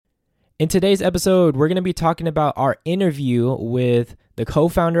In today's episode, we're going to be talking about our interview with the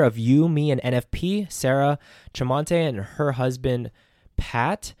co-founder of You, Me, and NFP, Sarah Tremonte, and her husband,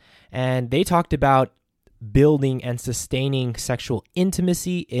 Pat. And they talked about building and sustaining sexual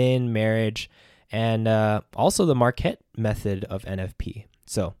intimacy in marriage and also the Marquette method of NFP.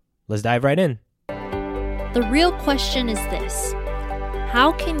 So let's dive right in. The real question is this: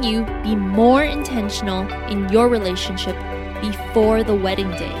 how can you be more intentional in your relationship before the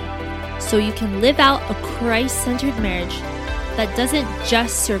wedding day so you can live out a Christ-centered marriage that doesn't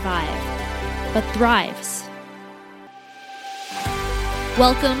just survive, but thrives?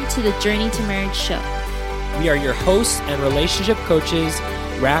 Welcome to the Journey to Marriage show. We are your hosts and relationship coaches,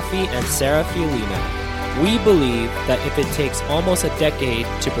 Rafi and Sarah Fiolina. We believe that if it takes almost a decade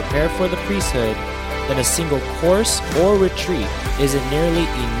to prepare for the priesthood, then a single course or retreat isn't nearly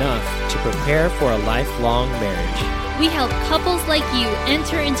enough to prepare for a lifelong marriage. We help couples like you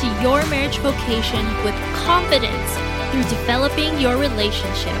enter into your marriage vocation with confidence through developing your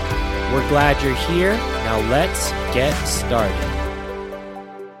relationship. We're glad you're here. Now let's get started.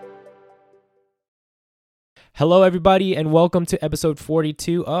 Hello, everybody, and welcome to episode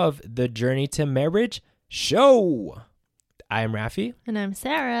 42 of the Journey to Marriage show. I am Rafi. And I'm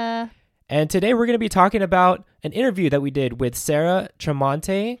Sarah. And today we're going to be talking about an interview that we did with Sarah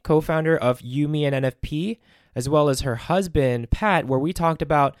Tremonte, co-founder of You, Me, and NFP, as well as her husband, Pat, where we talked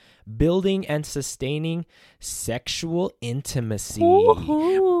about building and sustaining sexual intimacy. I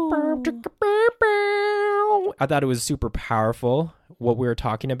thought it was super powerful what we were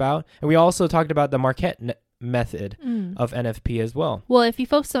talking about. And we also talked about the Marquette method of NFP as well. Well, if you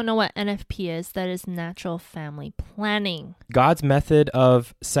folks don't know what NFP is, that is natural family planning. God's method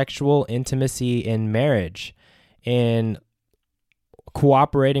of sexual intimacy in marriage, in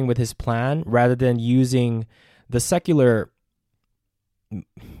cooperating with his plan rather than using the secular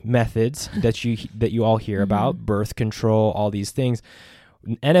methods that you all hear about, birth control, all these things.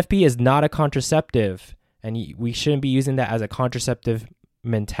 NFP is not a contraceptive, and we shouldn't be using that as a contraceptive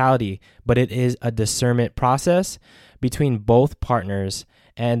mentality, but it is a discernment process between both partners,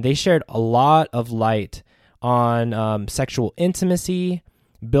 and they shared a lot of light on sexual intimacy,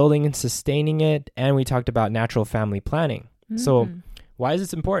 building and sustaining it, and we talked about natural family planning. So why is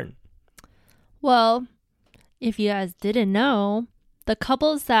this important? Well, if you guys didn't know, the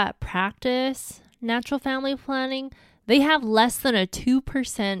couples that practice natural family planning, they have less than a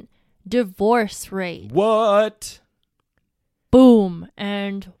 2% divorce rate. What? Boom.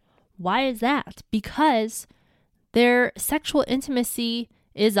 And why is that? Because their sexual intimacy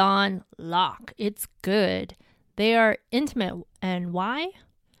is on lock. It's good. They are intimate. And why?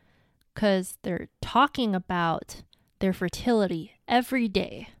 Because they're talking about their fertility every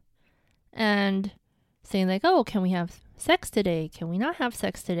day and saying like, oh, can we have sex today? Can we not have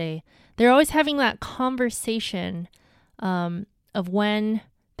sex today? They're always having that conversation of when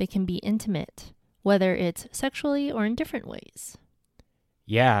they can be intimate, whether it's sexually or in different ways.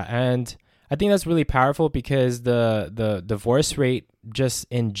 Yeah, and I think that's really powerful because the divorce rate just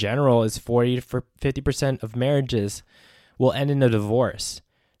in general is 40 to 50% of marriages will end in a divorce.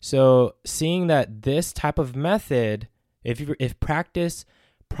 So seeing that this type of method, if practiced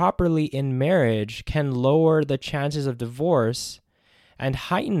properly in marriage, can lower the chances of divorce and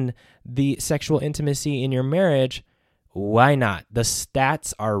heighten the sexual intimacy in your marriage, why not? The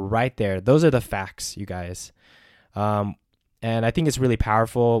stats are right there. Those are the facts, you guys. And I think it's really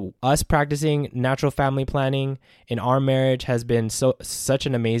powerful. Us practicing natural family planning in our marriage has been such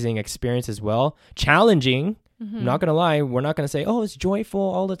an amazing experience as well. Challenging. I'm not going to lie. We're not going to say, oh, it's joyful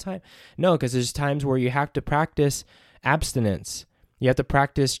all the time. No, because there's times where you have to practice abstinence. You have to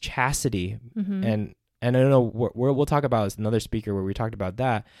practice chastity. And I don't know, we'll talk about another speaker where we talked about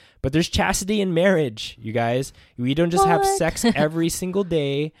that. But there's chastity in marriage, you guys. We don't just have sex every single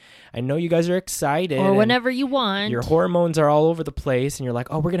day. I know you guys are excited. Or whenever you want. Your hormones are all over the place and you're like,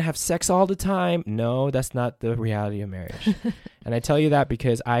 oh, we're going to have sex all the time. No, that's not the reality of marriage. And I tell you that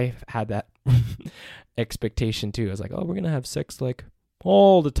because I had that expectation too. I was like, oh, we're going to have sex like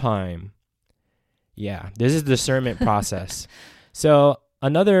all the time. Yeah, this is the discernment process. So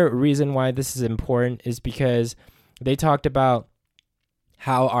another reason why this is important is because they talked about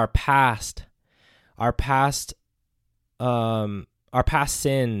how our past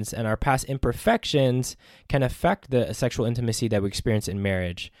sins and our past imperfections can affect the sexual intimacy that we experience in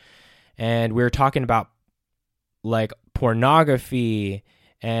marriage. And we were talking about like pornography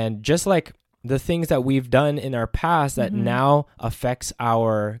and just like the things that we've done in our past that now affects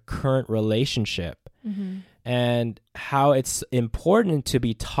our current relationship. And how it's important to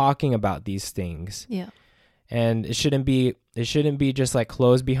be talking about these things. Yeah. And it shouldn't be just like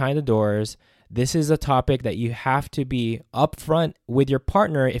closed behind the doors. This is a topic that you have to be upfront with your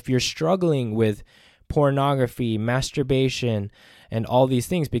partner if you're struggling with pornography, masturbation, and all these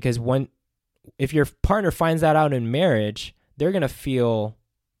things, because if your partner finds that out in marriage, they're going to feel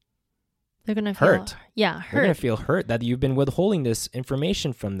hurt. Yeah, They're going to feel hurt that you've been withholding this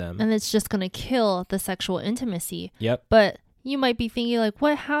information from them. And it's just going to kill the sexual intimacy. Yep. But you might be thinking like,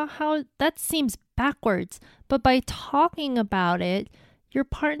 what, how, that seems backwards. But by talking about it, your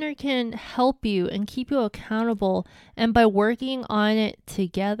partner can help you and keep you accountable. And by working on it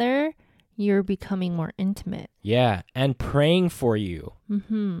together, you're becoming more intimate. Yeah. And praying for you.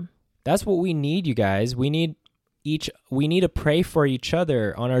 Mm-hmm. That's what we need, you guys. We need to pray for each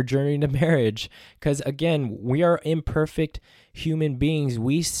other on our journey to marriage. Because again, we are imperfect human beings.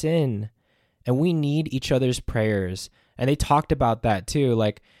 We sin and we need each other's prayers. And they talked about that too,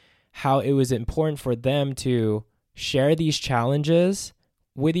 like how it was important for them to share these challenges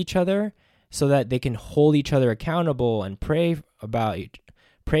with each other so that they can hold each other accountable and pray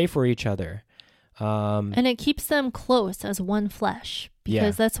for each other. And it keeps them close as one flesh,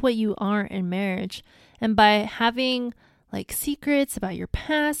 because Yeah. that's what you are in marriage. And by having like secrets about your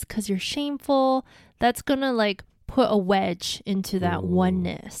past because you're shameful, that's going to like put a wedge into that Ooh.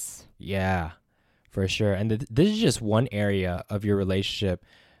 oneness. Yeah, for sure. And this is just one area of your relationship.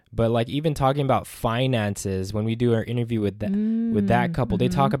 But like even talking about finances, when we do our interview with that couple, they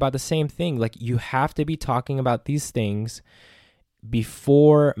talk about the same thing. Like you have to be talking about these things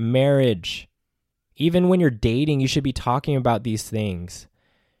before marriage. Even when you're dating, you should be talking about these things,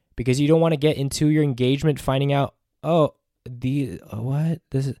 because you don't want to get into your engagement finding out, what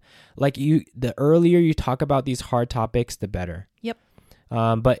this is like. The earlier you talk about these hard topics, the better. Yep.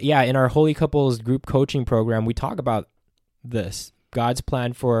 But yeah, in our Holy Couples group coaching program, we talk about this, God's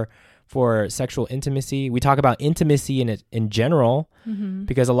plan for sexual intimacy. We talk about intimacy in general,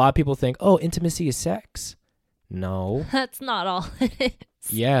 because a lot of people think, intimacy is sex. No. That's not all it is.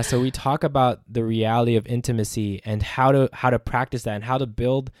 Yeah, so we talk about the reality of intimacy and how to practice that and how to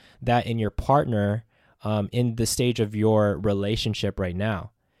build that in your partner in the stage of your relationship right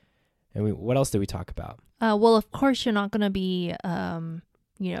now. And what else did we talk about? Well, of course, you're not going to be,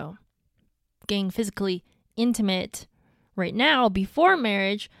 getting physically intimate right now before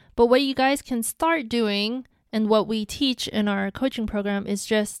marriage. But what you guys can start doing, and what we teach in our coaching program, is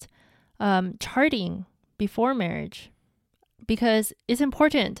just charting before marriage, because it's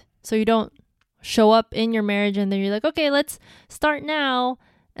important. So you don't show up in your marriage and then you're like, okay, let's start now.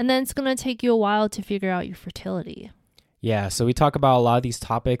 And then it's going to take you a while to figure out your fertility. Yeah, so we talk about a lot of these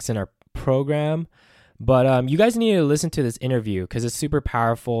topics in our program, but you guys need to listen to this interview because it's super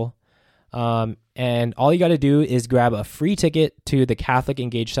powerful. And all you got to do is grab a free ticket to the Catholic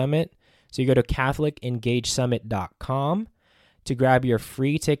Engage Summit. So you go to CatholicEngageSummit.com to grab your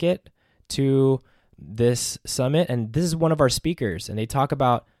free ticket to this summit. And this is one of our speakers, and they talk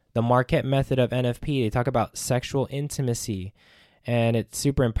about the Marquette method of NFP. They talk about sexual intimacy, and it's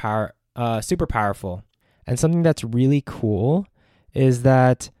super powerful. And something that's really cool is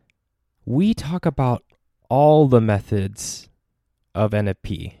that we talk about all the methods of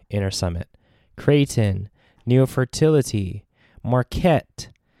NFP in our summit. Creighton, neofertility, Marquette.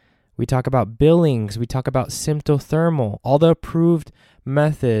 We talk about Billings. We talk about symptothermal, all the approved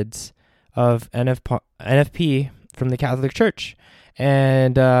methods of NFP from the Catholic Church.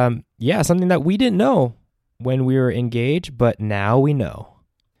 And something that we didn't know when we were engaged, but now we know.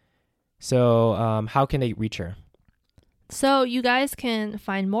 So how can they reach her? So you guys can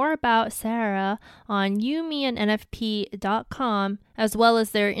find more about Sarah on youmeandnfp.com, as well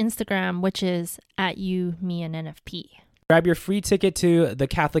as their Instagram, which is @youmeandnfp. Grab your free ticket to the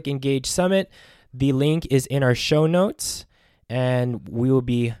Catholic Engage Summit. The link is in our show notes, and we will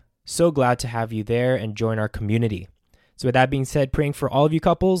be so glad to have you there and join our community. So with that being said, praying for all of you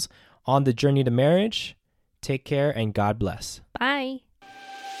couples on the journey to marriage. Take care and God bless. Bye.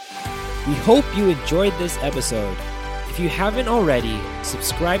 We hope you enjoyed this episode. If you haven't already,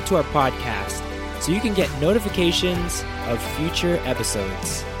 subscribe to our podcast so you can get notifications of future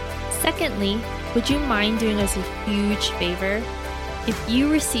episodes. Secondly, would you mind doing us a huge favor? If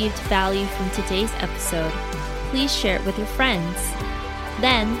you received value from today's episode, please share it with your friends.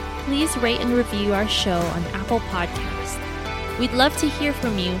 Then, please rate and review our show on Apple Podcasts. We'd love to hear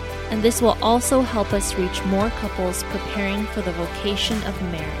from you, and this will also help us reach more couples preparing for the vocation of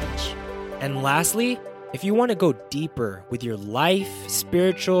marriage. And lastly, if you want to go deeper with your life,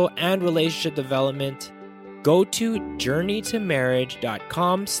 spiritual, and relationship development, go to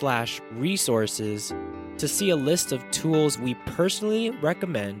journeytomarriage.com/resources to see a list of tools we personally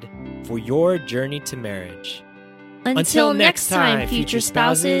recommend for your journey to marriage. Until next time, future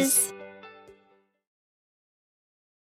spouses.